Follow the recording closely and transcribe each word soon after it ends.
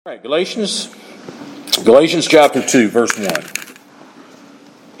All right, Galatians chapter 2, verse 1.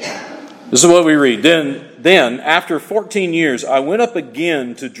 This is what we read. Then, after 14 years, I went up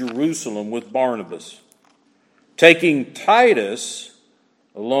again to Jerusalem with Barnabas, taking Titus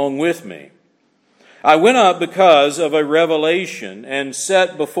along with me. I went up because of a revelation and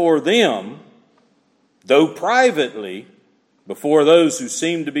set before them, though privately, before those who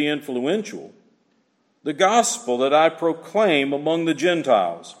seemed to be influential, the gospel that I proclaim among the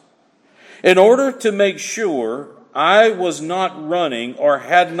Gentiles, in order to make sure I was not running or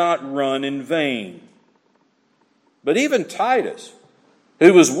had not run in vain. But even Titus,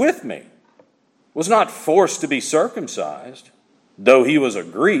 who was with me, was not forced to be circumcised, though he was a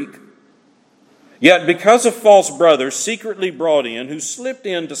Greek. Yet because of false brothers secretly brought in, who slipped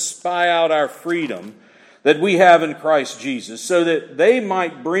in to spy out our freedom that we have in Christ Jesus, so that they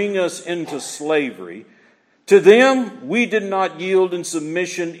might bring us into slavery, to them we did not yield in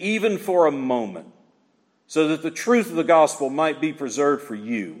submission even for a moment, so that the truth of the gospel might be preserved for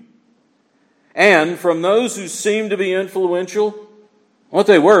you. And from those who seemed to be influential, what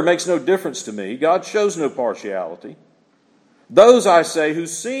they were makes no difference to me. God shows no partiality. Those, I say, who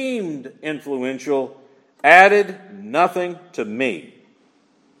seemed influential added nothing to me.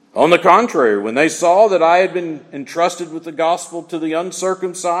 On the contrary, when they saw that I had been entrusted with the gospel to the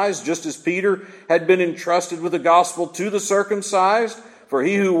uncircumcised, just as Peter had been entrusted with the gospel to the circumcised, for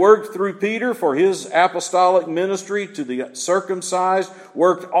he who worked through Peter for his apostolic ministry to the circumcised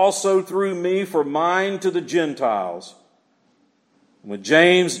worked also through me for mine to the Gentiles. When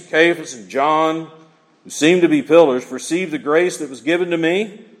James, and Cephas, and John, who seemed to be pillars, perceived the grace that was given to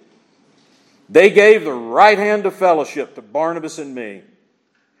me, they gave the right hand of fellowship to Barnabas and me,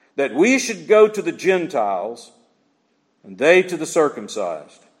 that we should go to the Gentiles, and they to the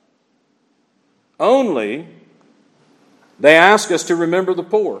circumcised. Only they ask us to remember the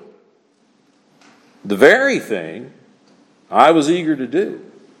poor, the very thing I was eager to do.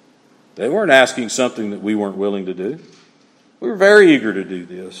 They weren't asking something that we weren't willing to do. We were very eager to do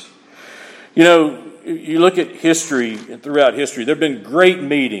this. You know, you look at history, and throughout history, there have been great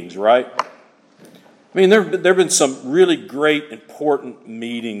meetings, right? I mean, there have been some really great, important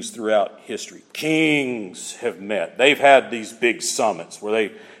meetings throughout history. Kings have met. They've had these big summits where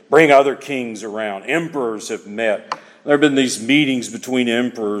they bring other kings around. Emperors have met. There have been these meetings between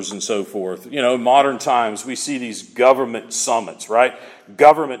emperors and so forth. You know, in modern times, we see these government summits, right?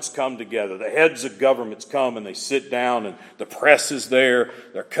 Governments come together. The heads of governments come and they sit down, and the press is there.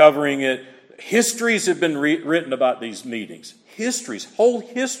 They're covering it. Histories have been written about these meetings. Whole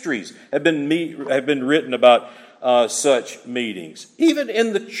histories have been written about such meetings. Even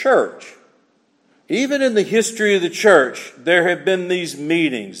in the church, even in the history of the church, there have been these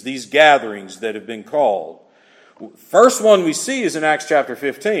meetings, these gatherings that have been called. First one we see is in Acts chapter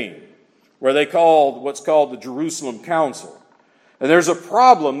 15, where they called what's called the Jerusalem Council. And there's a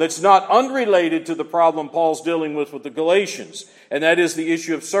problem that's not unrelated to the problem Paul's dealing with the Galatians, and that is the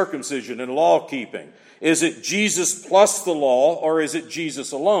issue of circumcision and law keeping. Is it Jesus plus the law, or is it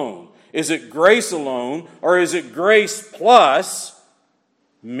Jesus alone? Is it grace alone, or is it grace plus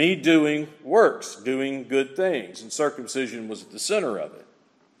me doing works, doing good things? And circumcision was at the center of it.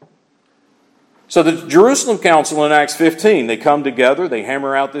 So the Jerusalem Council in Acts 15, they come together, they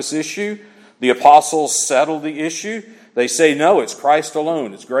hammer out this issue. The apostles settle the issue. They say, no, it's Christ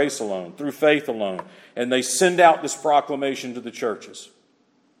alone, it's grace alone, through faith alone. And they send out this proclamation to the churches.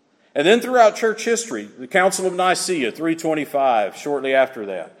 And then throughout church history, the Council of Nicaea, 325, shortly after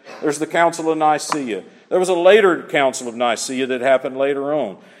that. There's the Council of Nicaea. There was a later Council of Nicaea that happened later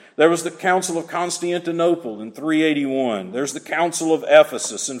on. There was the Council of Constantinople in 381. There's the Council of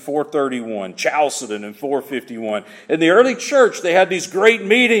Ephesus in 431, Chalcedon in 451. In the early church, they had these great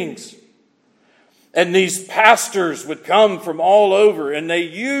meetings. And these pastors would come from all over, and they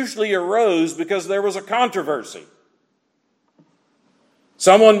usually arose because there was a controversy.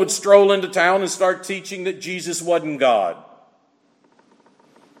 Someone would stroll into town and start teaching that Jesus wasn't God.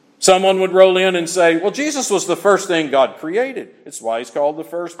 Someone would roll in and say, well, Jesus was the first thing God created. It's why he's called the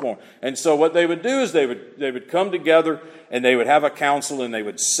firstborn. And so what they would do is they would come together and they would have a council and they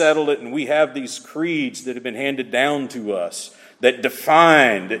would settle it. And we have these creeds that have been handed down to us that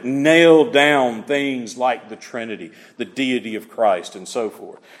define, that nail down things like the Trinity, the deity of Christ, and so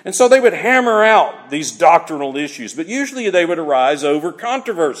forth. And so they would hammer out these doctrinal issues, but usually they would arise over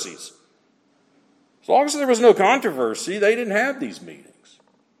controversies. As long as there was no controversy, they didn't have these meetings.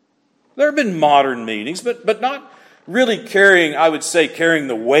 There have been modern meetings, but not really carrying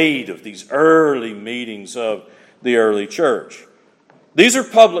the weight of these early meetings of the early church. These are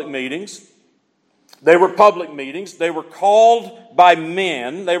public meetings. They were public meetings. They were called by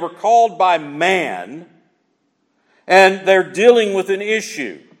men. They were called by man. And they're dealing with an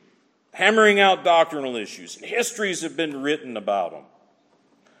issue, hammering out doctrinal issues. And histories have been written about them.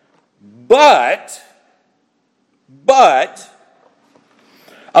 But,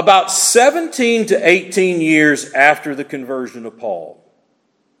 about 17 to 18 years after the conversion of Paul.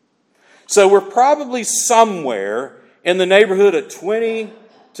 So we're probably somewhere in the neighborhood of 20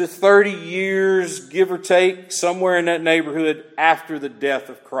 to 30 years, give or take, somewhere in that neighborhood after the death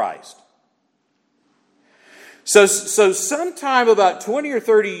of Christ. So sometime about 20 or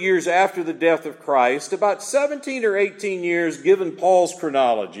 30 years after the death of Christ, about 17 or 18 years, given Paul's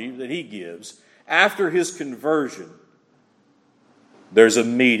chronology that he gives, after his conversion, there's a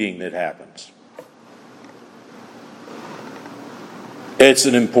meeting that happens. It's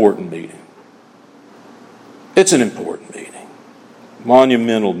an important meeting. It's an important meeting.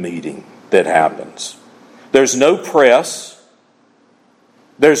 Monumental meeting that happens. There's no press.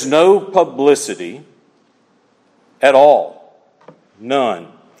 There's no publicity at all.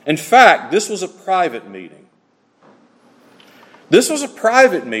 None. In fact, this was a private meeting. This was a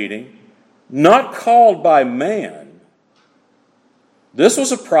private meeting, not called by man. This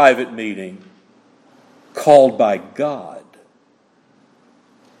was a private meeting called by God.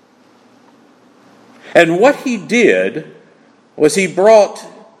 And what he did was he brought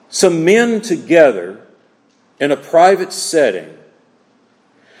some men together in a private setting.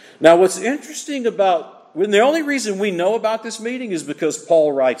 Now, what's interesting about, the only reason we know about this meeting is because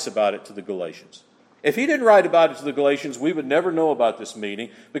Paul writes about it to the Galatians. If he didn't write about it to the Galatians, we would never know about this meeting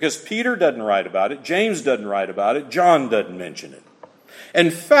because Peter doesn't write about it, James doesn't write about it, John doesn't mention it. In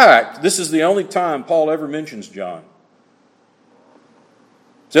fact, this is the only time Paul ever mentions John.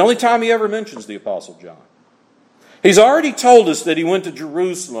 It's the only time he ever mentions the Apostle John. He's already told us that he went to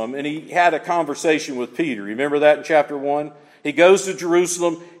Jerusalem and he had a conversation with Peter. Remember that in chapter 1? He goes to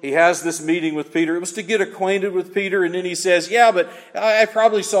Jerusalem. He has this meeting with Peter. It was to get acquainted with Peter. And then he says, yeah, but I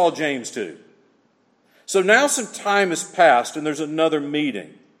probably saw James too. So now some time has passed and there's another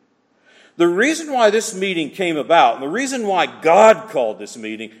meeting. The reason why this meeting came about, and the reason why God called this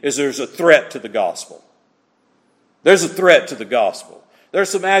meeting, is there's a threat to the gospel. There's a threat to the gospel. There's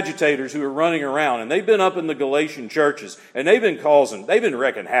some agitators who are running around, and they've been up in the Galatian churches, and they've been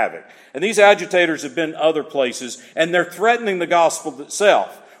wreaking havoc. And these agitators have been other places, and they're threatening the gospel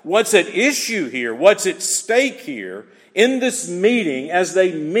itself. What's at issue here, what's at stake here, in this meeting as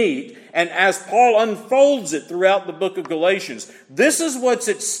they meet, and as Paul unfolds it throughout the book of Galatians, this is what's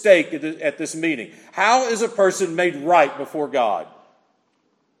at stake at this meeting. How is a person made right before God?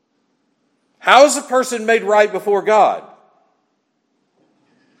 How is a person made right before God?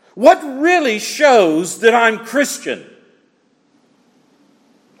 What really shows that I'm Christian?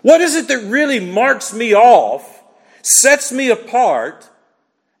 What is it that really marks me off, sets me apart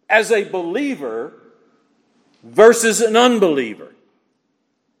as a believer versus an unbeliever?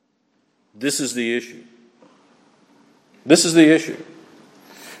 This is the issue. This is the issue.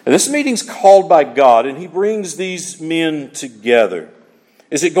 And this meeting's called by God, and he brings these men together.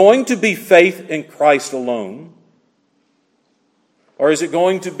 Is it going to be faith in Christ alone? Or is it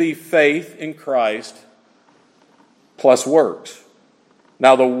going to be faith in Christ plus works?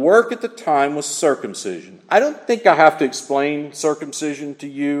 Now, the work at the time was circumcision. I don't think I have to explain circumcision to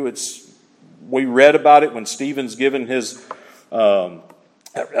you. We read about it when Stephen's given his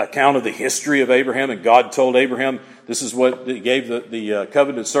account of the history of Abraham, and God told Abraham, this is what he gave the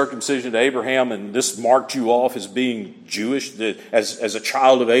covenant of circumcision to Abraham, and this marked you off as being Jewish, as a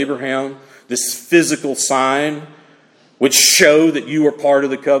child of Abraham, this physical sign which show that you were part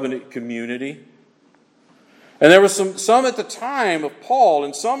of the covenant community. And there was some at the time of Paul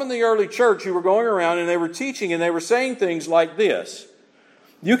and some in the early church who were going around and they were teaching and they were saying things like this.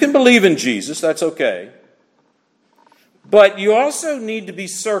 You can believe in Jesus, that's okay. But you also need to be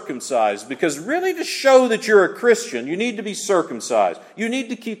circumcised, because really to show that you're a Christian, you need to be circumcised. You need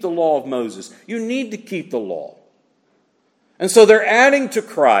to keep the law of Moses. You need to keep the law. And so they're adding to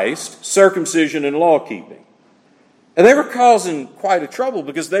Christ circumcision and law keeping. And they were causing quite a trouble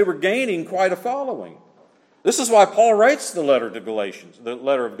because they were gaining quite a following. This is why Paul writes the letter of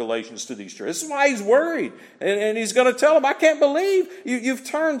Galatians to these churches. This is why he's worried. And he's going to tell them, I can't believe you've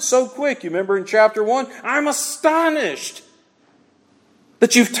turned so quick. You remember in chapter 1? I'm astonished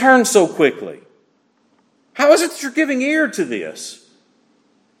that you've turned so quickly. How is it that you're giving ear to this?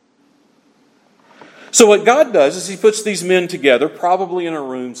 So what God does is he puts these men together, probably in a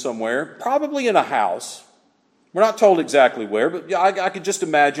room somewhere, probably in a house. We're not told exactly where, but I could just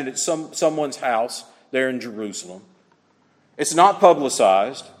imagine it's someone's house there in Jerusalem. It's not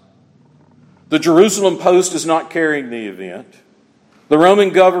publicized. The Jerusalem Post is not carrying the event. The Roman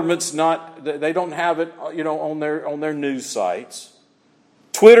government's not, they don't have it, on their news sites.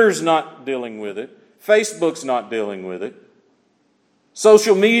 Twitter's not dealing with it. Facebook's not dealing with it.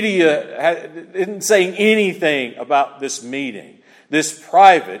 Social media isn't saying anything about this meeting, this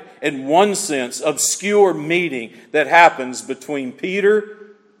private, in one sense, obscure meeting that happens between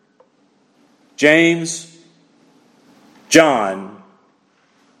Peter, James, John,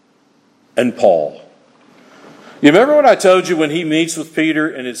 and Paul. You remember what I told you when he meets with Peter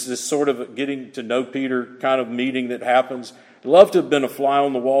and it's this sort of getting to know Peter kind of meeting that happens? I'd love to have been a fly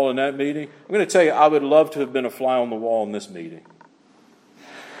on the wall in that meeting. I'm going to tell you, I would love to have been a fly on the wall in this meeting.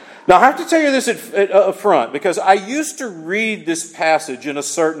 Now, I have to tell you this up front because I used to read this passage in a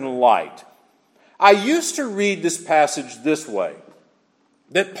certain light. I used to read this passage this way,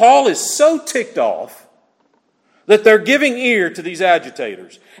 that Paul is so ticked off that they're giving ear to these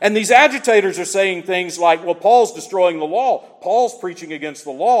agitators. And these agitators are saying things like, well, Paul's destroying the law. Paul's preaching against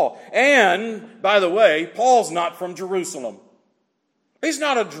the law. And, by the way, Paul's not from Jerusalem. He's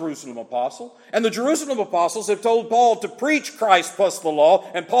not a Jerusalem apostle. And the Jerusalem apostles have told Paul to preach Christ plus the law,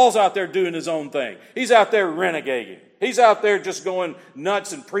 and Paul's out there doing his own thing. He's out there renegading. He's out there just going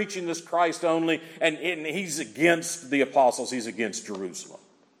nuts and preaching this Christ only, and he's against the apostles. He's against Jerusalem.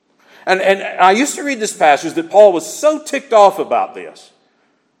 And I used to read this passage that Paul was so ticked off about this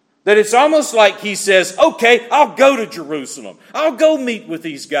that it's almost like he says, okay, I'll go to Jerusalem. I'll go meet with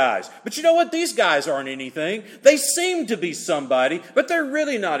these guys. But you know what? These guys aren't anything. They seem to be somebody, but they're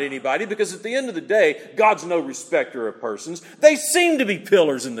really not anybody because at the end of the day, God's no respecter of persons. They seem to be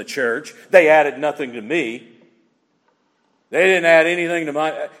pillars in the church. They added nothing to me. They didn't add anything to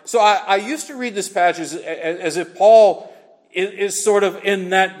my... So I used to read this passage as if Paul is sort of in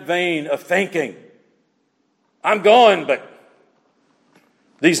that vein of thinking. I'm going, but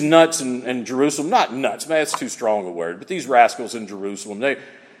these nuts in Jerusalem, not nuts, man, that's too strong a word, but these rascals in Jerusalem, they're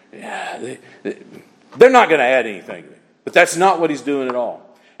not going to add anything to me. But that's not what he's doing at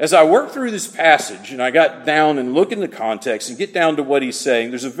all. As I worked through this passage and I got down and look in the context and get down to what he's saying,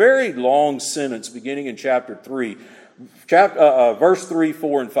 there's a very long sentence beginning in chapter 3, verse 3,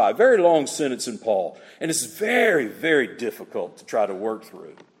 4, and 5. Very long sentence in Paul. And it's very, very difficult to try to work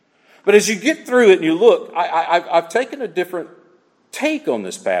through. But as you get through it and you look, I've taken a different take on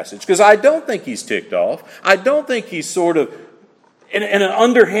this passage because I don't think he's ticked off. I don't think he's sort of in an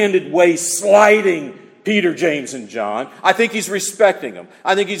underhanded way sliding Peter, James, and John. I think he's respecting them.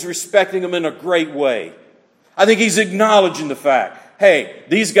 I think he's respecting them in a great way. I think he's acknowledging the fact, hey,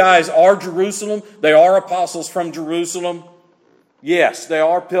 these guys are Jerusalem. They are apostles from Jerusalem. Yes, they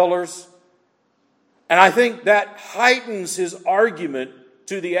are pillars. And I think that heightens his argument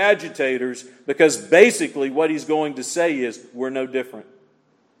to the agitators because basically what he's going to say is, we're no different.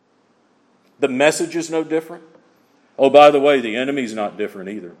 The message is no different. Oh, by the way, the enemy's not different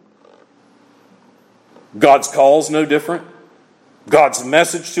either. God's call's no different. God's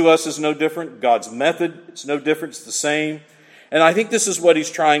message to us is no different. God's method, it's no different. It's the same. And I think this is what he's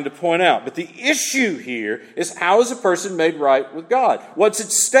trying to point out. But the issue here is, how is a person made right with God? What's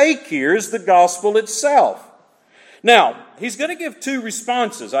at stake here is the gospel itself. Now, he's going to give two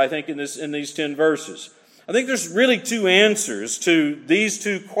responses, I think, in these 10 verses. I think there's really two answers to these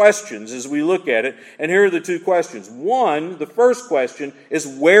two questions as we look at it. And here are the two questions. One, the first question is,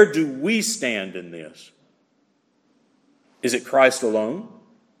 where do we stand in this? Is it Christ alone?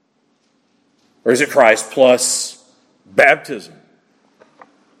 Or is it Christ plus baptism?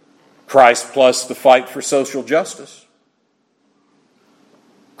 Christ plus the fight for social justice?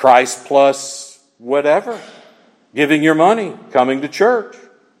 Christ plus whatever? Giving your money, coming to church,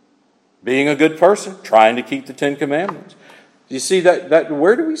 being a good person, trying to keep the 10 Commandments. You see that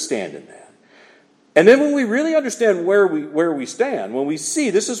where do we stand in that? And then when we really understand where we stand, when we see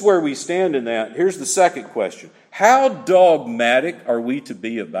this is where we stand in that, here's the second question. How dogmatic are we to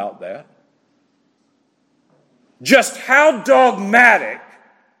be about that? Just how dogmatic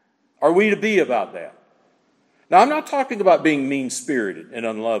are we to be about that? Now, I'm not talking about being mean-spirited and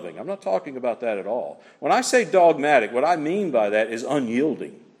unloving. I'm not talking about that at all. When I say dogmatic, what I mean by that is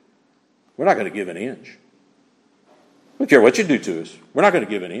unyielding. We're not going to give an inch. I don't care what you do to us. We're not going to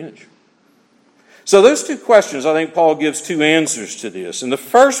give an inch. So those two questions, I think Paul gives two answers to this. And the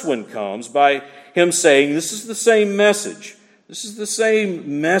first one comes by him saying, this is the same message. This is the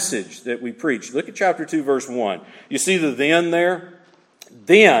same message that we preach. Look at chapter 2, verse 1. You see the then there?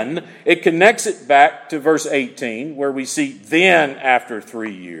 Then, it connects it back to verse 18, where we see then after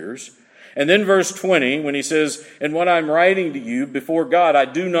 3 years. And then verse 20, when he says, and what I'm writing to you before God, I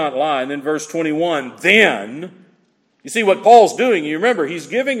do not lie. And then verse 21, then You see what Paul's doing, you remember, he's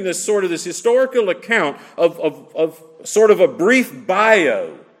giving this sort of this historical account of sort of a brief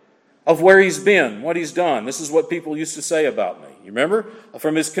bio of where he's been, what he's done. This is what people used to say about me. You remember?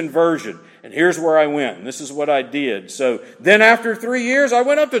 From his conversion. And here's where I went, and this is what I did. So then after 3 years, I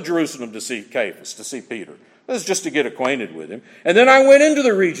went up to Jerusalem to see Cephas, to see Peter. This is just to get acquainted with him. And then I went into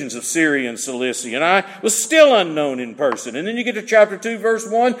the regions of Syria and Cilicia, and I was still unknown in person. And then you get to chapter 2, verse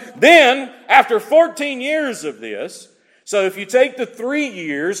 1. Then, after 14 years of this, so if you take the 3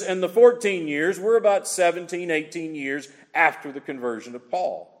 years and the 14 years, we're about 17, 18 years after the conversion of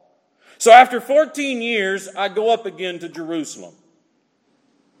Paul. So after 14 years, I go up again to Jerusalem.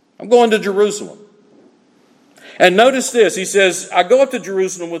 I'm going to Jerusalem. And notice this. He says, I go up to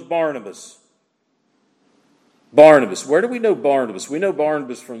Jerusalem with Barnabas. Barnabas. Where do we know Barnabas? We know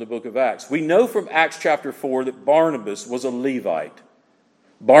Barnabas from the book of Acts. We know from Acts chapter 4 that Barnabas was a Levite.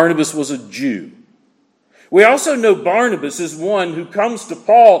 Barnabas was a Jew. We also know Barnabas is one who comes to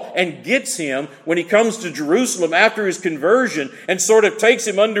Paul and gets him when he comes to Jerusalem after his conversion and sort of takes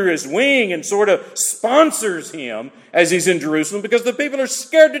him under his wing and sort of sponsors him as he's in Jerusalem because the people are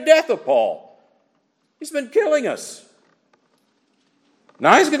scared to death of Paul. He's been killing us.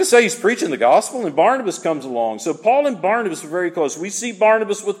 Now he's going to say he's preaching the gospel, and Barnabas comes along. So Paul and Barnabas are very close. We see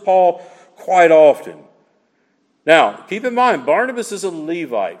Barnabas with Paul quite often. Now, keep in mind, Barnabas is a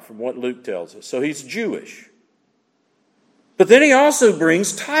Levite from what Luke tells us, so he's Jewish. But then he also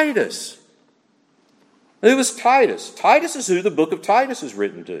brings Titus. Who was Titus? Titus is who the book of Titus is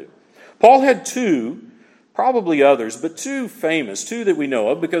written to. Paul had two, probably others, but two famous, two that we know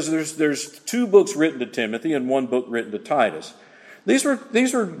of, because there's 2 books written to Timothy and 1 book written to Titus. These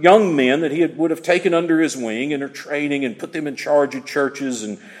were young men that he would have taken under his wing and are training and put them in charge of churches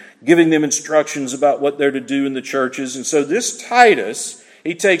and giving them instructions about what they're to do in the churches. And so this Titus,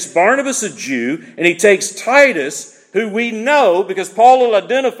 he takes Barnabas, a Jew, and he takes Titus, who we know, because Paul will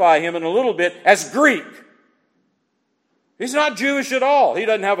identify him in a little bit, as Greek. He's not Jewish at all. He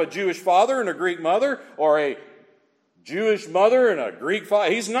doesn't have a Jewish father and a Greek mother, or a Jewish mother and a Greek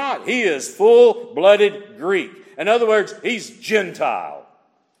father. He's not. He is full-blooded Greek. In other words, he's Gentile.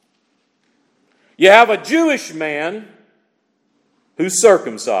 You have a Jewish man who's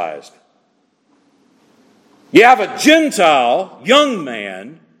circumcised. You have a Gentile young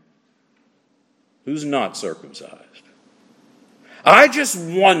man who's not circumcised. I just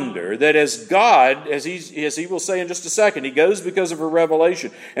wonder that as God, as he will say in just a second, he goes because of a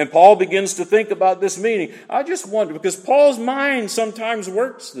revelation, and Paul begins to think about this meeting. I just wonder, because Paul's mind sometimes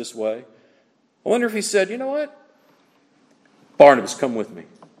works this way. I wonder if he said, you know what? Barnabas, come with me.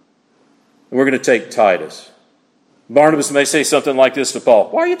 And we're going to take Titus. Barnabas may say something like this to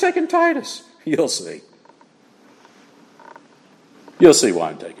Paul. Why are you taking Titus? You'll see. You'll see why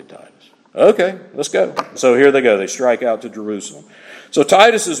I'm taking Titus. Okay, let's go. So here they go. They strike out to Jerusalem. So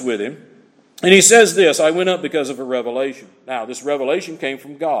Titus is with him. And he says this, I went up because of a revelation. Now, this revelation came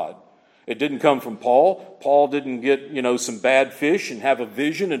from God. It didn't come from Paul. Paul didn't get, some bad fish and have a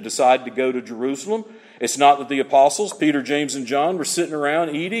vision and decide to go to Jerusalem. It's not that the apostles, Peter, James, and John, were sitting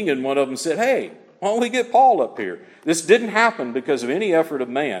around eating and one of them said, hey, why don't we get Paul up here? This didn't happen because of any effort of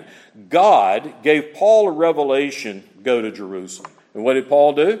man. God gave Paul a revelation, go to Jerusalem. And what did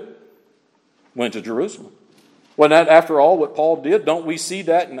Paul do? Went to Jerusalem. Wasn't that, after all, what Paul did? Don't we see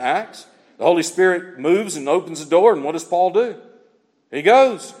that in Acts? The Holy Spirit moves and opens the door, and what does Paul do? He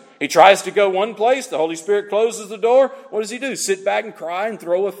goes. He tries to go one place. The Holy Spirit closes the door. What does he do? Sit back and cry and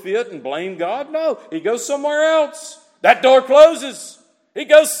throw a fit and blame God? No, he goes somewhere else. That door closes. He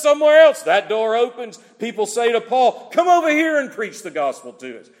goes somewhere else. That door opens. People say to Paul, come over here and preach the gospel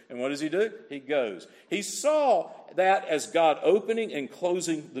to us. And what does he do? He goes. He saw that as God opening and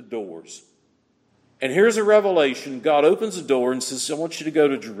closing the doors. And here's a revelation. God opens the door and says, I want you to go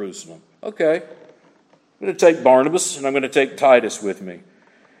to Jerusalem. Okay. I'm going to take Barnabas and I'm going to take Titus with me.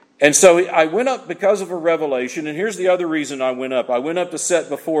 And so I went up because of a revelation. And here's the other reason I went up. I went up to set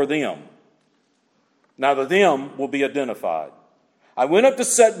before them. Now the them will be identified. I went up to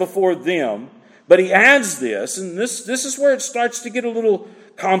set before them, but he adds this, and this is where it starts to get a little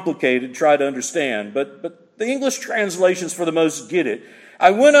complicated, try to understand, but the English translations for the most get it.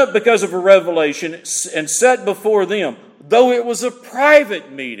 I went up because of a revelation and set before them, though it was a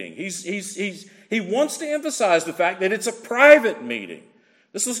private meeting. He wants to emphasize the fact that it's a private meeting.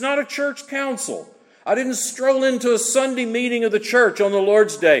 This was not a church council. I didn't stroll into a Sunday meeting of the church on the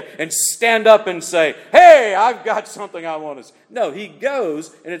Lord's Day and stand up and say, hey, I've got something I want to say. No, he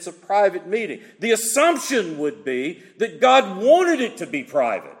goes and it's a private meeting. The assumption would be that God wanted it to be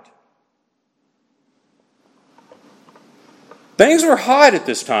private. Things were hot at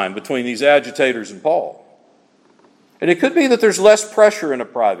this time between these agitators and Paul. And it could be that there's less pressure in a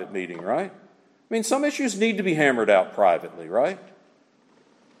private meeting, right? I mean, some issues need to be hammered out privately, right?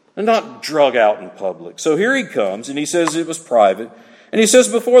 And not drug out in public. So here he comes, and he says it was private. And he says,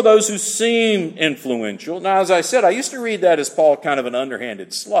 before those who seem influential. Now, as I said, I used to read that as Paul kind of an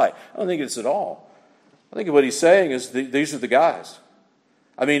underhanded slight. I don't think it's at all. I think what he's saying is these are the guys.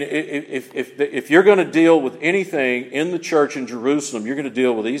 I mean, if you're going to deal with anything in the church in Jerusalem, you're going to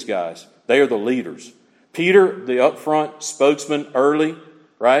deal with these guys. They are the leaders. Peter, the upfront spokesman early,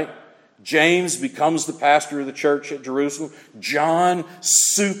 right? James becomes the pastor of the church at Jerusalem. John,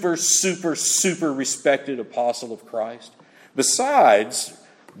 super respected apostle of Christ. Besides,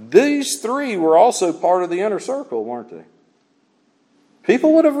 these three were also part of the inner circle, weren't they?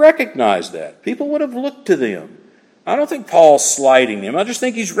 People would have recognized that. People would have looked to them. I don't think Paul's slighting them. I just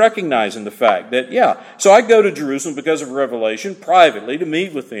think he's recognizing the fact that, so I go to Jerusalem because of revelation, privately, to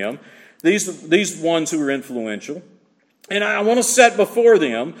meet with them, these ones who are influential. And I want to set before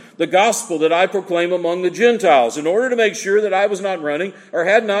them the gospel that I proclaim among the Gentiles in order to make sure that I was not running or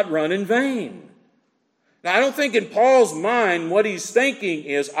had not run in vain. Now, I don't think in Paul's mind what he's thinking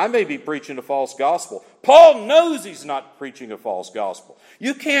is, I may be preaching a false gospel. Paul knows he's not preaching a false gospel.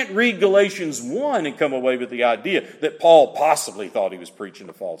 You can't read Galatians 1 and come away with the idea that Paul possibly thought he was preaching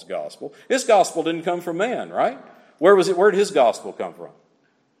a false gospel. His gospel didn't come from man, right? Where did his gospel come from?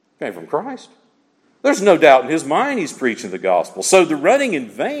 It came from Christ. There's no doubt in his mind he's preaching the gospel. So the running in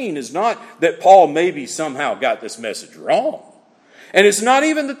vain is not that Paul maybe somehow got this message wrong. And it's not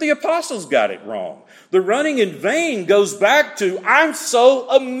even that the apostles got it wrong. The running in vain goes back to, I'm so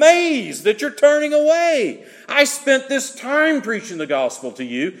amazed that you're turning away. I spent this time preaching the gospel to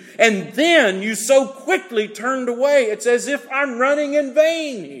you, and then you so quickly turned away. It's as if I'm running in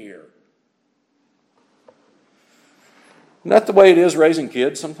vain here. Isn't that the way it is raising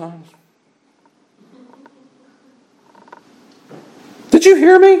kids sometimes? Did you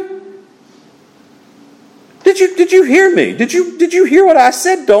hear me? Did you hear me? Did you hear what I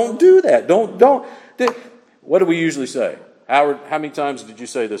said? Don't do that. Don't. What do we usually say? Howard, how many times did you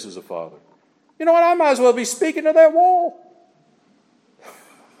say this as a father? You know what? I might as well be speaking to that wall.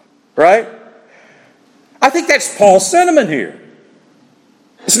 Right? I think that's Paul's sentiment here.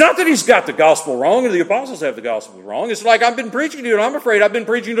 It's not that he's got the gospel wrong or the apostles have the gospel wrong. It's like I've been preaching to you and I'm afraid I've been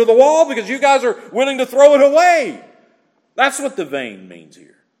preaching to the wall because you guys are willing to throw it away. That's what the vain means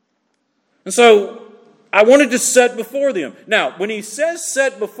here. And so I wanted to set before them. Now, when he says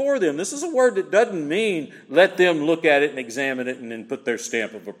set before them, this is a word that doesn't mean let them look at it and examine it and then put their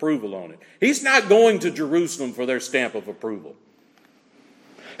stamp of approval on it. He's not going to Jerusalem for their stamp of approval.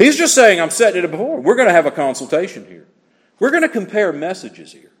 He's just saying, I'm setting it before. We're going to have a consultation here. We're going to compare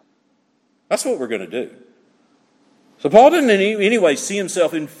messages here. That's what we're going to do. So Paul didn't in any way see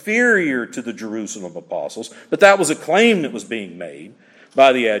himself inferior to the Jerusalem apostles, but that was a claim that was being made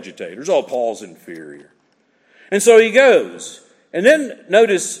by the agitators. Oh, Paul's inferior. And so he goes. And then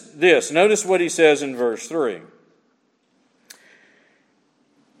notice this. Notice what he says in verse 3.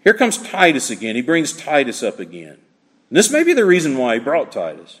 Here comes Titus again. He brings Titus up again. And this may be the reason why he brought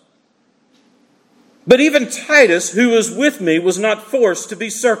Titus. But even Titus, who was with me, was not forced to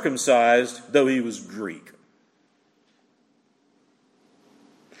be circumcised, though he was Greek.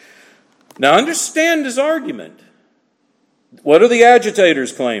 Now understand his argument. What are the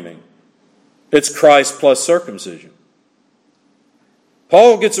agitators claiming? It's Christ plus circumcision.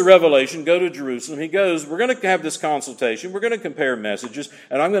 Paul gets a revelation, go to Jerusalem. He goes, we're going to have this consultation. We're going to compare messages.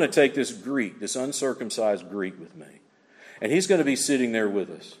 And I'm going to take this Greek, this uncircumcised Greek with me. And he's going to be sitting there with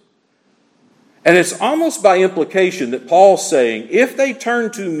us. And it's almost by implication that Paul's saying, if they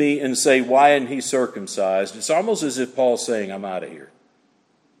turn to me and say, why isn't he circumcised? It's almost as if Paul's saying, I'm out of here.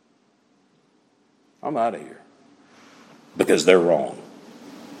 I'm out of here. Because they're wrong.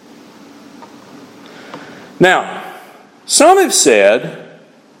 Now, some have said,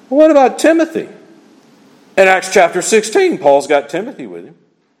 well, what about Timothy? In Acts chapter 16, Paul's got Timothy with him.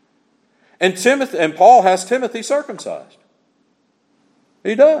 And Paul has Timothy circumcised.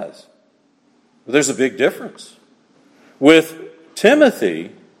 He does. But there's a big difference. With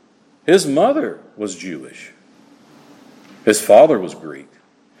Timothy, his mother was Jewish. His father was Greek.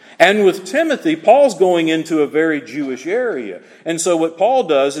 And with Timothy, Paul's going into a very Jewish area. And so what Paul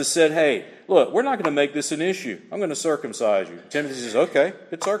does is said, hey, look, we're not going to make this an issue. I'm going to circumcise you. Timothy says, okay,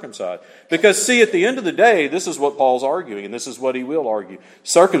 get circumcised. Because see, at the end of the day, this is what Paul's arguing, and this is what he will argue.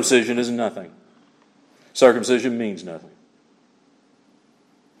 Circumcision is nothing. Circumcision means nothing.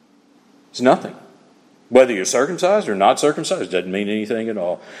 It's nothing. Whether you're circumcised or not circumcised doesn't mean anything at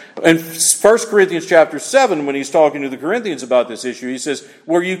all. In 1 Corinthians chapter 7, when he's talking to the Corinthians about this issue, he says,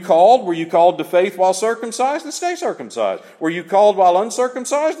 Were you called to faith while circumcised? Then stay circumcised. Were you called while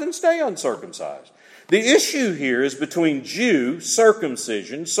uncircumcised? Then stay uncircumcised. The issue here is between Jew,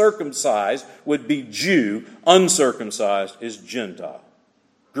 circumcision, circumcised would be Jew, uncircumcised is Gentile,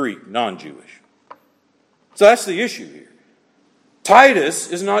 Greek, non-Jewish. So that's the issue here. Titus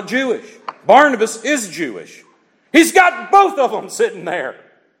is not Jewish. Barnabas is Jewish. He's got both of them sitting there.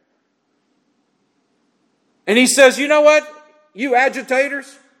 And he says, you know what, you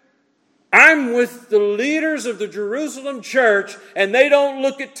agitators? I'm with the leaders of the Jerusalem church, and they don't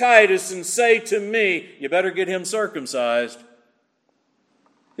look at Titus and say to me, you better get him circumcised.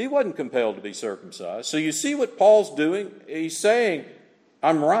 He wasn't compelled to be circumcised. So you see what Paul's doing? He's saying,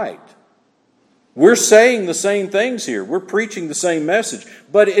 I'm right. We're saying the same things here. We're preaching the same message.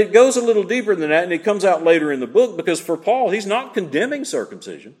 But it goes a little deeper than that, and it comes out later in the book, because for Paul, he's not condemning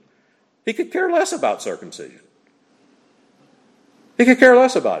circumcision. He could care less about circumcision. He could care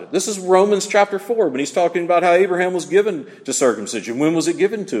less about it. This is Romans chapter 4, when he's talking about how Abraham was given to circumcision. When was it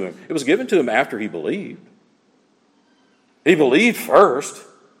given to him? It was given to him after he believed. He believed first.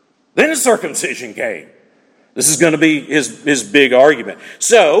 Then circumcision came. This is going to be his big argument.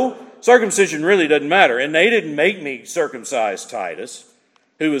 So, circumcision really doesn't matter. And they didn't make me circumcise Titus,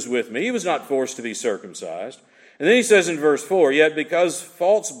 who was with me. He was not forced to be circumcised. And then he says in verse 4, yet because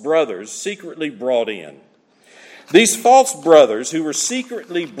false brothers secretly brought in. These false brothers who were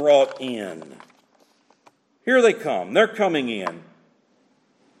secretly brought in. Here they come. They're coming in. And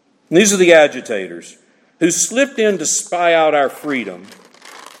these are the agitators who slipped in to spy out our freedom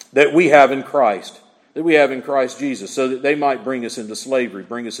that we have in Christ. That we have in Christ Jesus, so that they might bring us into slavery,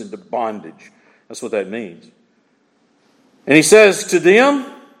 bring us into bondage. That's what that means. And he says to them,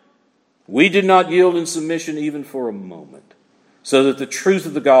 we did not yield in submission even for a moment, so that the truth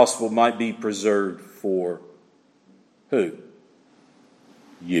of the gospel might be preserved for who?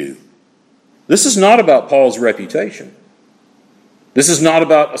 You. This is not about Paul's reputation. This is not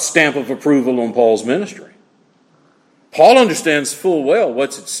about a stamp of approval on Paul's ministry. Paul understands full well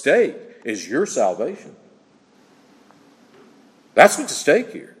what's at stake is your salvation. That's what's at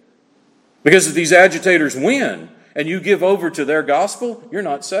stake here. Because if these agitators win and you give over to their gospel, you're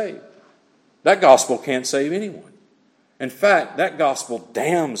not saved. That gospel can't save anyone. In fact, that gospel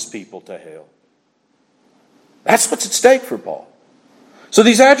damns people to hell. That's what's at stake for Paul. So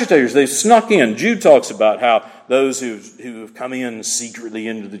these agitators, they've snuck in. Jude talks about how those who have come in secretly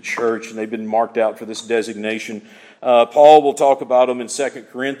into the church and they've been marked out for this designation. Paul will talk about them in 2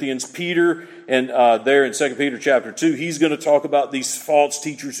 Corinthians. Peter, and there in 2 Peter chapter 2, he's going to talk about these false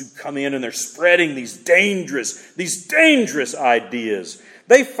teachers who come in and they're spreading these dangerous ideas.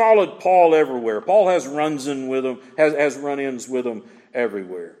 They followed Paul everywhere. Paul has run-ins with them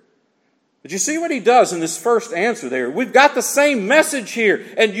everywhere. But you see what he does in this first answer there. We've got the same message here.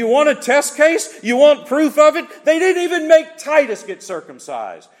 And you want a test case? You want proof of it? They didn't even make Titus get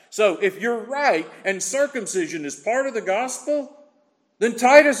circumcised. So if you're right and circumcision is part of the gospel, then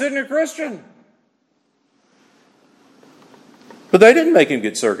Titus isn't a Christian. But they didn't make him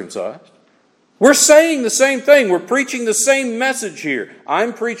get circumcised. We're saying the same thing. We're preaching the same message here.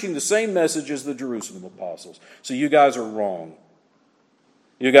 I'm preaching the same message as the Jerusalem apostles. So you guys are wrong.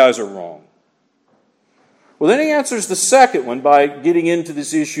 You guys are wrong. Well, then he answers the second one by getting into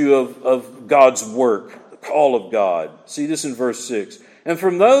this issue of God's work, the call of God. See this in verse 6. And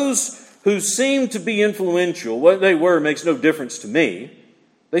from those who seem to be influential, what they were makes no difference to me.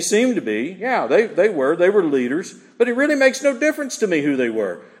 They seem to be. Yeah, they were leaders. But it really makes no difference to me who they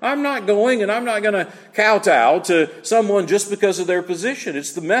were. I'm not going to kowtow to someone just because of their position.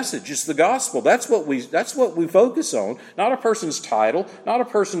 It's the message. It's the gospel. That's what we focus on. Not a person's title, not a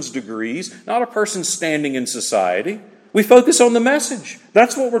person's degrees, not a person's standing in society. We focus on the message.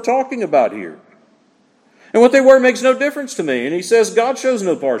 That's what we're talking about here. And what they were makes no difference to me. And he says God shows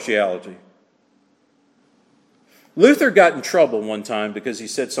no partiality. Luther got in trouble one time because he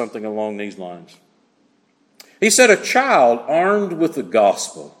said something along these lines. He said a child armed with the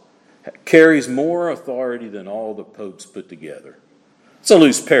gospel carries more authority than all the popes put together. It's a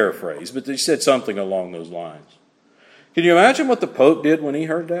loose paraphrase, but he said something along those lines. Can you imagine what the Pope did when he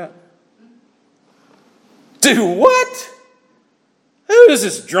heard that? Do what? Who does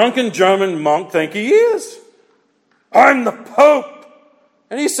this drunken German monk think he is? I'm the Pope.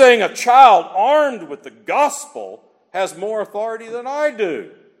 And he's saying a child armed with the gospel has more authority than I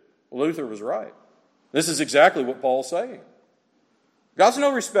do. Luther was right. This is exactly what Paul's saying. God's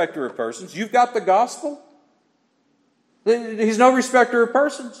no respecter of persons. You've got the gospel. He's no respecter of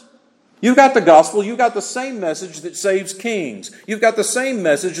persons. You've got the gospel, you've got the same message that saves kings. You've got the same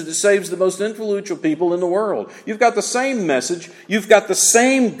message that saves the most influential people in the world. You've got the same message, you've got the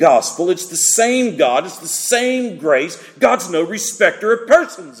same gospel, it's the same God, it's the same grace. God's no respecter of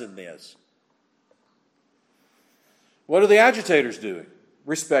persons in this. What are the agitators doing?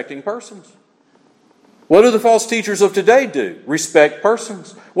 Respecting persons. What do the false teachers of today do? Respect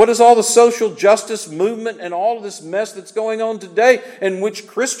persons. What is all the social justice movement and all of this mess that's going on today in which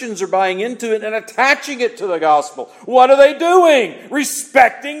Christians are buying into it and attaching it to the gospel? What are they doing?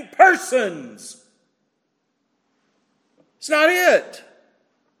 Respecting persons. It's not it.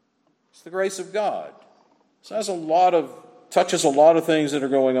 It's the grace of God. So that touches a lot of things that are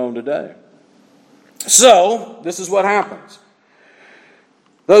going on today. So, this is what happens.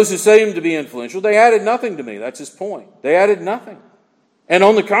 Those who say him to be influential, they added nothing to me. That's his point. They added nothing. And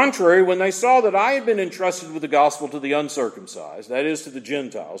on the contrary, when they saw that I had been entrusted with the gospel to the uncircumcised, that is to the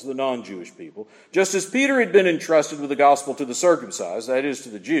Gentiles, the non-Jewish people, just as Peter had been entrusted with the gospel to the circumcised, that is to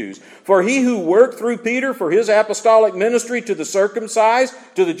the Jews, for he who worked through Peter for his apostolic ministry to the circumcised,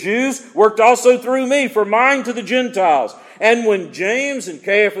 to the Jews, worked also through me for mine to the Gentiles. And when James and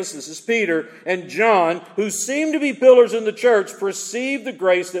Caiaphas, this is Peter, and John, who seemed to be pillars in the church, perceived the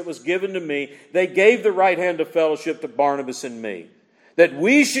grace that was given to me, they gave the right hand of fellowship to Barnabas and me, that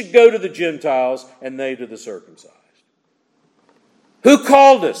we should go to the Gentiles and they to the circumcised. Who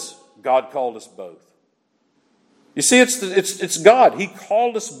called us? God called us both. You see, it's God. He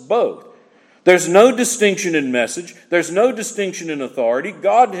called us both. There's no distinction in message. There's no distinction in authority.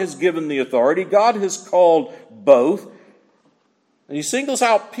 God has given the authority. God has called both. And he singles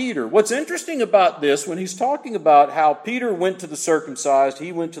out Peter. What's interesting about this, when he's talking about how Peter went to the circumcised,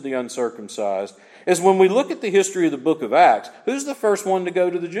 he went to the uncircumcised, is when we look at the history of the book of Acts, who's the first one to go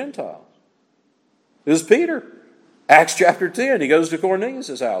to the Gentiles? It was Peter. Acts chapter 10, he goes to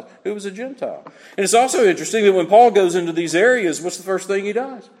Cornelius' house, who was a Gentile. And it's also interesting that when Paul goes into these areas, what's the first thing he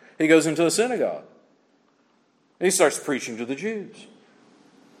does? He goes into a synagogue. And he starts preaching to the Jews.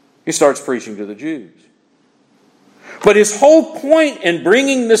 He starts preaching to the Jews. But his whole point in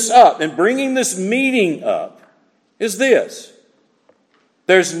bringing this up and bringing this meeting up is this.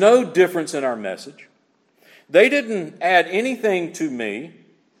 There's no difference in our message. They didn't add anything to me.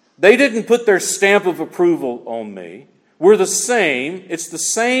 They didn't put their stamp of approval on me. We're the same. It's the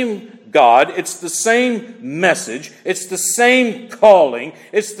same God. It's the same message. It's the same calling.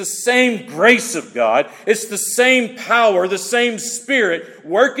 It's the same grace of God. It's the same power, the same Spirit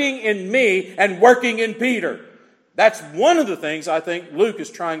working in me and working in Peter. That's one of the things I think Luke is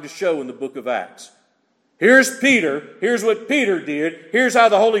trying to show in the book of Acts. Here's Peter. Here's what Peter did. Here's how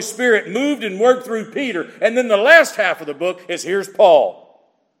the Holy Spirit moved and worked through Peter. And then the last half of the book is here's Paul.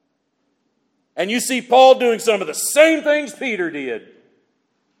 And you see Paul doing some of the same things Peter did.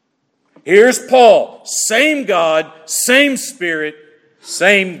 Here's Paul. Same God, same Spirit,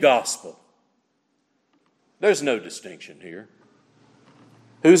 same gospel. There's no distinction here.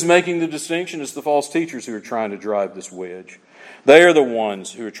 Who's making the distinction? It's the false teachers who are trying to drive this wedge. They are the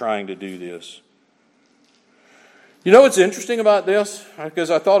ones who are trying to do this. You know what's interesting about this?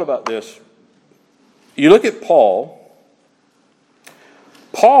 Because I thought about this. You look at Paul.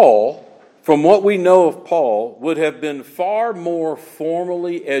 Paul, from what we know of Paul, would have been far more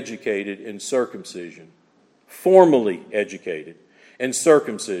formally educated in circumcision. Formally educated in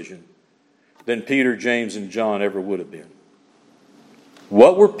circumcision than Peter, James, and John ever would have been.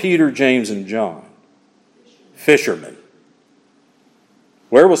 What were Peter, James, and John? Fishermen.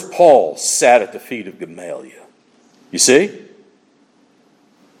 Where was Paul? Sat at the feet of Gamaliel. You see?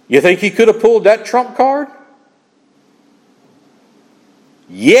 You think he could have pulled that trump card?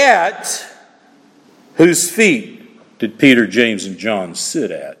 Yet, whose feet did Peter, James, and John sit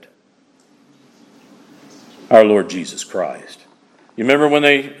at? Our Lord Jesus Christ. You remember when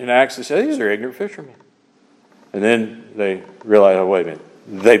in Acts they said, these are ignorant fishermen. And then they realize, oh, wait a minute,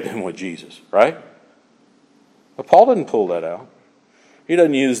 they've been with Jesus, right? But Paul didn't pull that out. He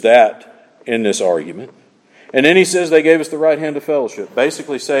doesn't use that in this argument. And then he says they gave us the right hand of fellowship,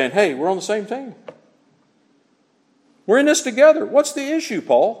 basically saying, hey, we're on the same team. We're in this together. What's the issue,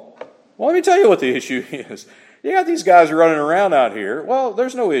 Paul? Well, let me tell you what the issue is. You got these guys running around out here. Well,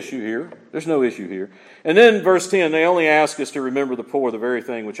 there's no issue here. There's no issue here. And then verse 10, they only ask us to remember the poor, the very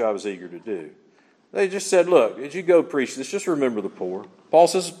thing which I was eager to do. They just said, look, as you go preach this, just remember the poor. Paul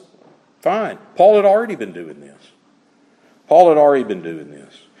says, fine. Paul had already been doing this. Paul had already been doing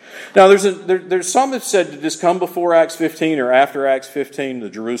this. Now, there's some that said, did this come before Acts 15 or after Acts 15, the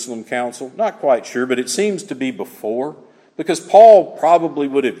Jerusalem Council? Not quite sure, but it seems to be before. Because Paul probably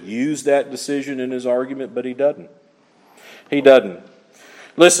would have used that decision in his argument, but he doesn't. He doesn't.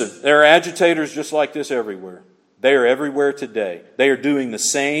 Listen, there are agitators just like this everywhere. They are everywhere today. They are doing the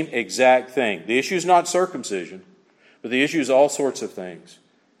same exact thing. The issue is not circumcision, but the issue is all sorts of things.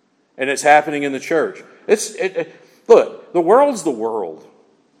 And it's happening in the church. Look, the world's the world.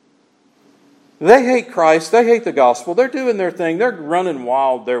 They hate Christ. They hate the gospel. They're doing their thing. They're running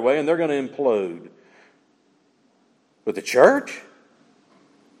wild their way, and they're going to implode. But the church?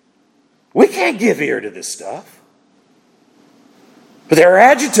 We can't give ear to this stuff. But there are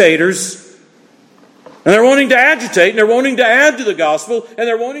agitators, and they're wanting to agitate, and they're wanting to add to the gospel, and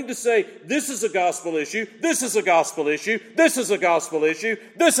they're wanting to say, this is a gospel issue, this is a gospel issue, this is a gospel issue,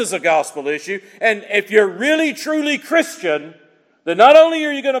 this is a gospel issue. And if you're really, truly Christian, then not only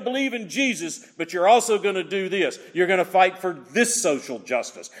are you going to believe in Jesus, but you're also going to do this. You're going to fight for this social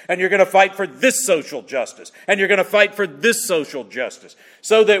justice, and you're going to fight for this social justice, and you're going to fight for this social justice.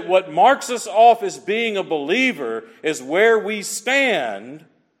 So that what marks us off as being a believer is where we stand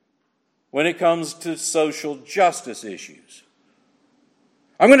when it comes to social justice issues.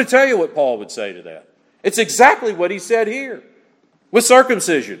 I'm going to tell you what Paul would say to that. It's exactly what he said here with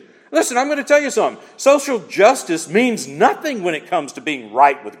circumcision. Listen, I'm going to tell you something. Social justice means nothing when it comes to being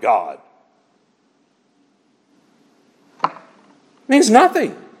right with God. It means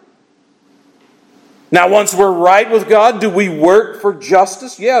nothing. Now, once we're right with God, do we work for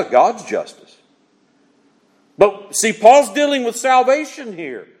justice? Yeah, God's justice. But see, Paul's dealing with salvation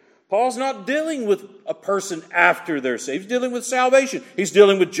here. Paul's not dealing with a person after they're saved. He's dealing with salvation. He's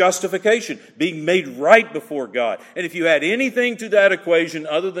dealing with justification, being made right before God. And if you add anything to that equation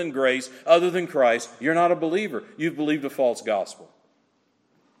other than grace, other than Christ, you're not a believer. You've believed a false gospel.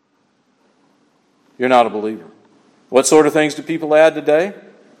 You're not a believer. What sort of things do people add today?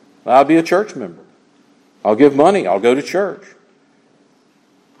 I'll be a church member. I'll give money. I'll go to church.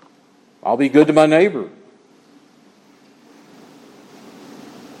 I'll be good to my neighbor.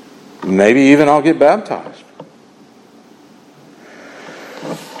 Maybe even I'll get baptized.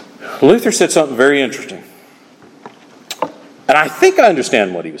 Luther said something very interesting. And I think I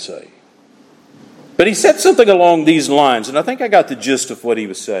understand what he was saying. But he said something along these lines, and I think I got the gist of what he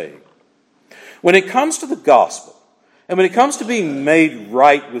was saying. When it comes to the gospel, and when it comes to being made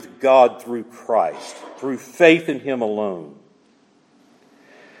right with God through Christ, through faith in Him alone,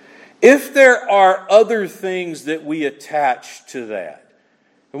 if there are other things that we attach to that,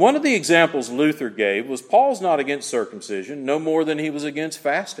 and one of the examples Luther gave was Paul's not against circumcision no more than he was against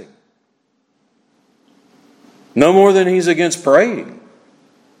fasting. No more than he's against praying.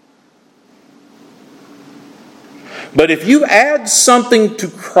 But if you add something to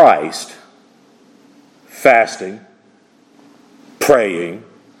Christ, fasting, praying,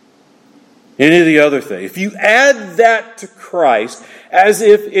 any of the other things, if you add that to Christ as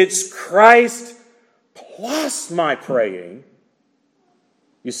if it's Christ plus my praying,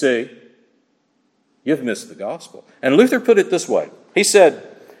 you see, you've missed the gospel. And Luther put it this way. He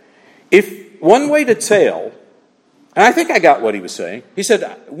said, if one way to tell, and I think I got what he was saying. He said,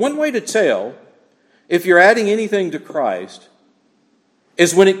 one way to tell if you're adding anything to Christ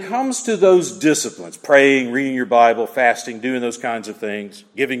is when it comes to those disciplines, praying, reading your Bible, fasting, doing those kinds of things,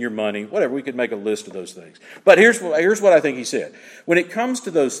 giving your money, whatever. We could make a list of those things. But here's what I think he said. When it comes to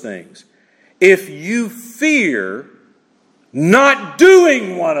those things, if you fear not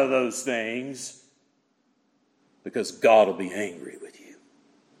doing one of those things, because God will be angry with you,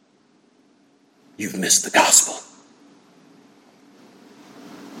 you've missed the gospel.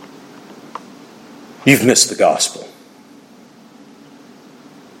 You've missed the gospel.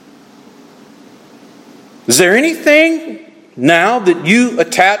 Is there anything now that you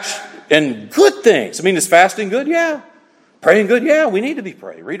attach, and good things? I mean, is fasting good? Yeah. Praying good? Yeah. We need to be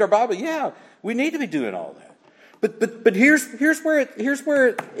praying. Read our Bible? Yeah. We need to be doing all that. But here's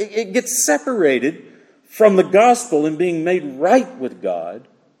where it gets separated from the gospel and being made right with God.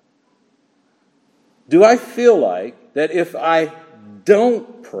 Do I feel like that if I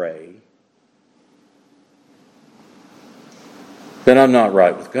don't pray, then I'm not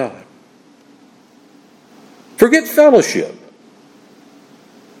right with God? Forget fellowship.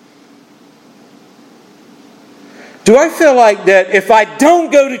 Do I feel like that if I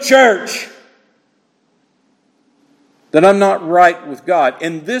don't go to church, then I'm not right with God?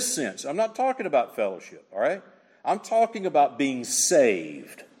 In this sense, I'm not talking about fellowship, all right? I'm talking about being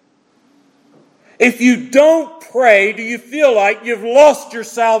saved. If you don't pray, do you feel like you've lost your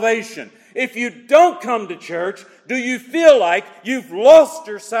salvation? If you don't come to church, do you feel like you've lost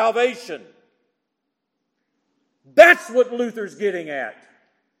your salvation? That's what Luther's getting at.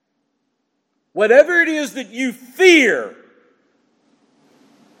 Whatever it is that you fear,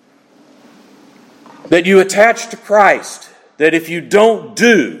 that you attach to Christ, that if you don't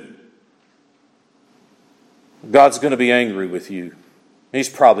do, God's going to be angry with you. He's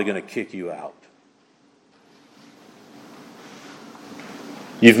probably going to kick you out.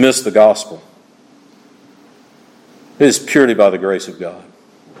 You've missed the gospel. It is purely by the grace of God.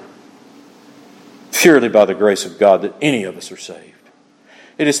 Purely by the grace of God that any of us are saved.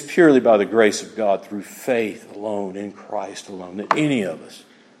 It is purely by the grace of God through faith alone in Christ alone that any of us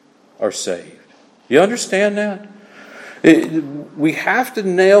are saved. You understand that? We have to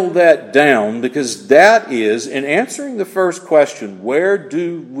nail that down, because that is, in answering the first question, where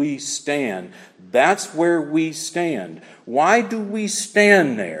do we stand? That's where we stand. Why do we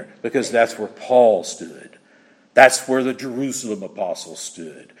stand there? Because that's where Paul stood. That's where the Jerusalem apostles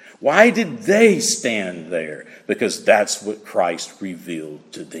stood. Why did they stand there? Because that's what Christ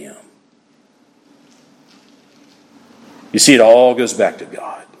revealed to them. You see, it all goes back to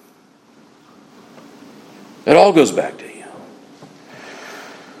God. It all goes back to Him.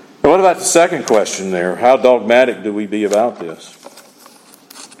 But what about the second question there? How dogmatic do we be about this?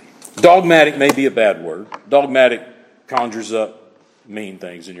 Dogmatic may be a bad word. Dogmatic conjures up mean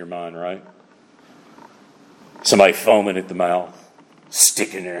things in your mind, right? Somebody foaming at the mouth,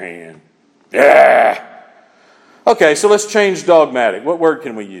 sticking their hand. Ah! Okay, so let's change dogmatic. What word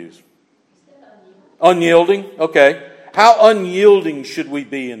can we use? Unyielding. Okay. How unyielding should we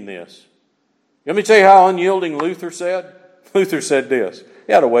be in this? Let me tell you how unyielding Luther said. Luther said this.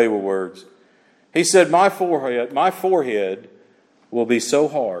 He had a way with words. He said, my forehead will be so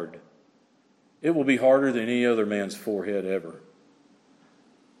hard, it will be harder than any other man's forehead ever.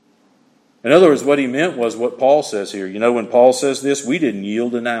 In other words, what he meant was what Paul says here. You know, when Paul says this, we didn't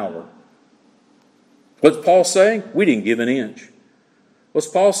yield an hour. What's Paul saying? We didn't give an inch. What's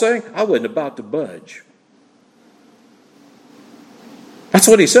Paul saying? I wasn't about to budge. That's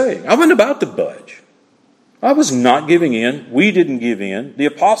what he's saying. I wasn't about to budge. I was not giving in. We didn't give in. The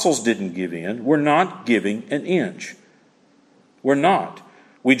apostles didn't give in. We're not giving an inch. We're not.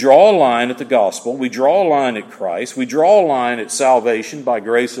 We draw a line at the gospel. We draw a line at Christ. We draw a line at salvation by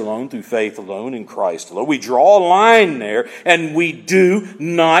grace alone, through faith alone, in Christ alone. We draw a line there, and we do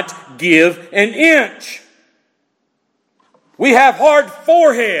not give an inch. We have hard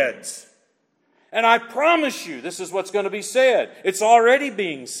foreheads. And I promise you, this is what's going to be said. It's already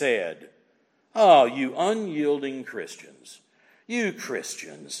being said. Oh, you unyielding Christians. You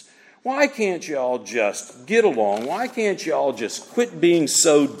Christians. Why can't you all just get along? Why can't you all just quit being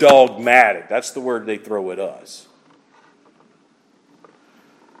so dogmatic? That's the word they throw at us.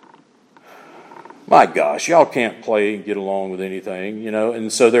 My gosh, y'all can't play and get along with anything, you know.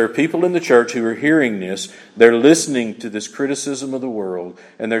 And so there are people in the church who are hearing this. They're listening to this criticism of the world,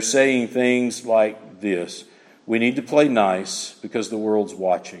 and they're saying things like this. We need to play nice because the world's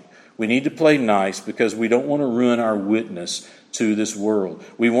watching. We need to play nice because we don't want to ruin our witness to this world.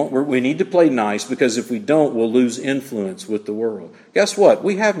 We need to play nice because if we don't, we'll lose influence with the world. Guess what?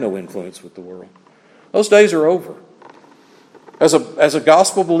 We have no influence with the world. Those days are over. As a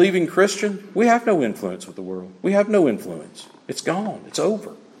gospel-believing Christian, we have no influence with the world. We have no influence. It's gone. It's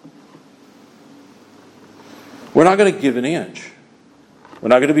over. We're not going to give an inch. We're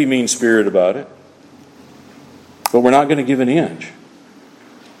not going to be mean-spirited about it. But we're not going to give an inch.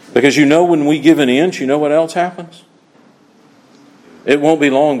 Because you know when we give an inch, you know what else happens? It won't be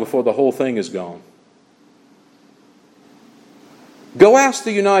long before the whole thing is gone. Go ask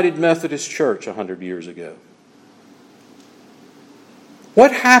the United Methodist Church 100 years ago.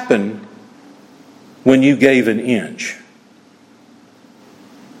 What happened when you gave an inch?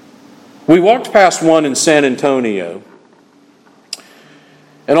 We walked past one in San Antonio,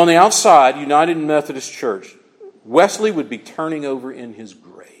 and on the outside, United Methodist Church, Wesley would be turning over in his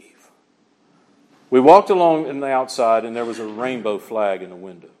grave. We walked along in the outside, and there was a rainbow flag in the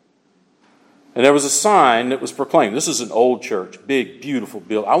window. And there was a sign that was proclaimed. This is an old church, big, beautiful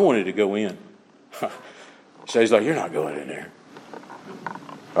building. I wanted to go in. So he's like, you're not going in there.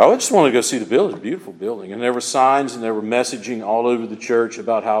 I just wanted to go see the building, beautiful building. And there were signs and there were messaging all over the church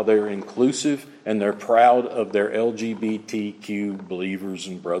about how they're inclusive and they're proud of their LGBTQ believers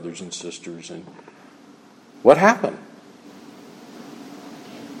and brothers and sisters. And what happened?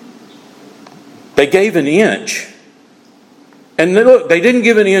 They gave an inch. And look, they didn't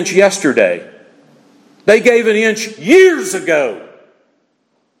give an inch yesterday. They gave an inch years ago.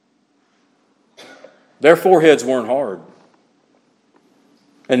 Their foreheads weren't hard.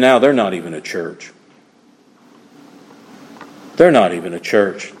 And now they're not even a church. They're not even a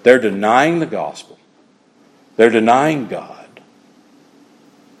church. They're denying the gospel. They're denying God.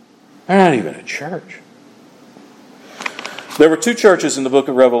 They're not even a church. There were two churches in the book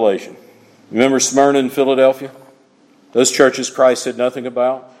of Revelation. Remember Smyrna and Philadelphia? Those churches Christ said nothing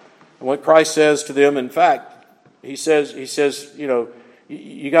about. And what Christ says to them, in fact, He says,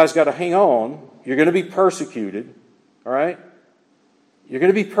 you guys got to hang on. You're going to be persecuted, all right? You're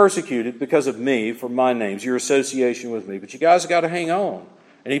going to be persecuted because of me, for my name's, your association with me. But you guys got to hang on.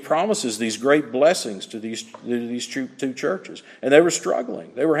 And He promises these great blessings to these two churches. And they were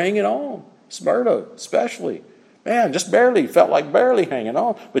struggling. They were hanging on. Smyrna, especially. Man, just barely, felt like barely hanging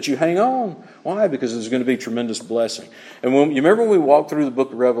on. But you hang on. Why? Because there's going to be tremendous blessing. And you remember when we walked through the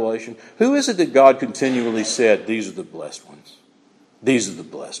book of Revelation, who is it that God continually said, these are the blessed ones? These are the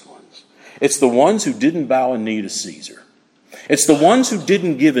blessed ones. It's the ones who didn't bow a knee to Caesar. It's the ones who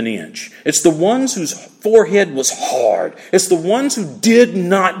didn't give an inch. It's the ones whose forehead was hard. It's the ones who did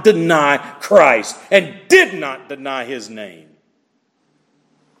not deny Christ and did not deny His name.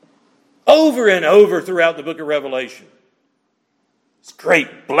 Over and over throughout the book of Revelation. These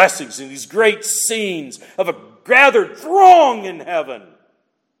great blessings and these great scenes of a gathered throng in heaven.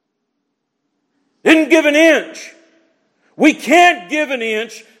 Didn't give an inch. We can't give an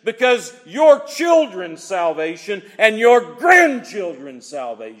inch because your children's salvation and your grandchildren's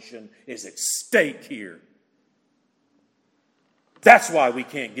salvation is at stake here. That's why we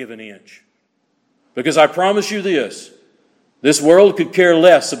can't give an inch. Because I promise you this world could care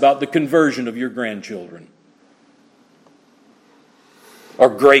less about the conversion of your grandchildren or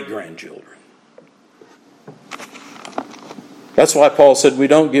great-grandchildren. That's why Paul said we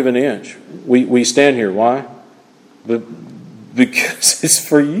don't give an inch. We stand here. Why? Because it's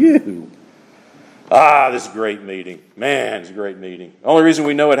for you. This is a great meeting. Man, it's a great meeting. The only reason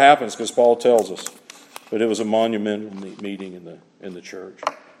we know it happens is because Paul tells us. But it was a monumental meeting in the church.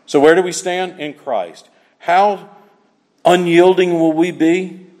 So where do we stand? In Christ. How unyielding will we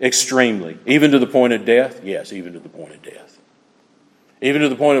be? Extremely. Even to the point of death? Yes, even to the point of death. Even to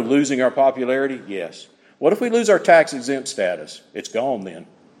the point of losing our popularity? Yes. What if we lose our tax-exempt status? It's gone then.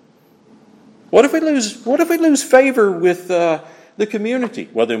 What if we lose favor with the community?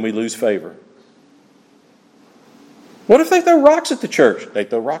 Well, then we lose favor. What if they throw rocks at the church? They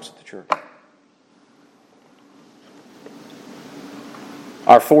throw rocks at the church.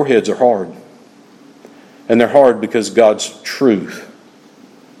 Our foreheads are hard. And they're hard because God's truth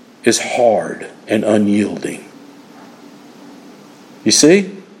is hard and unyielding. You see?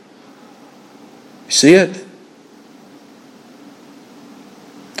 You see it?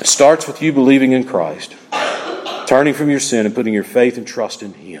 It starts with you believing in Christ, turning from your sin and putting your faith and trust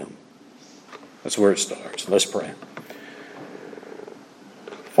in Him. That's where it starts. Let's pray.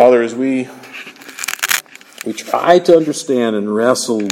 Father, as we try to understand and wrestle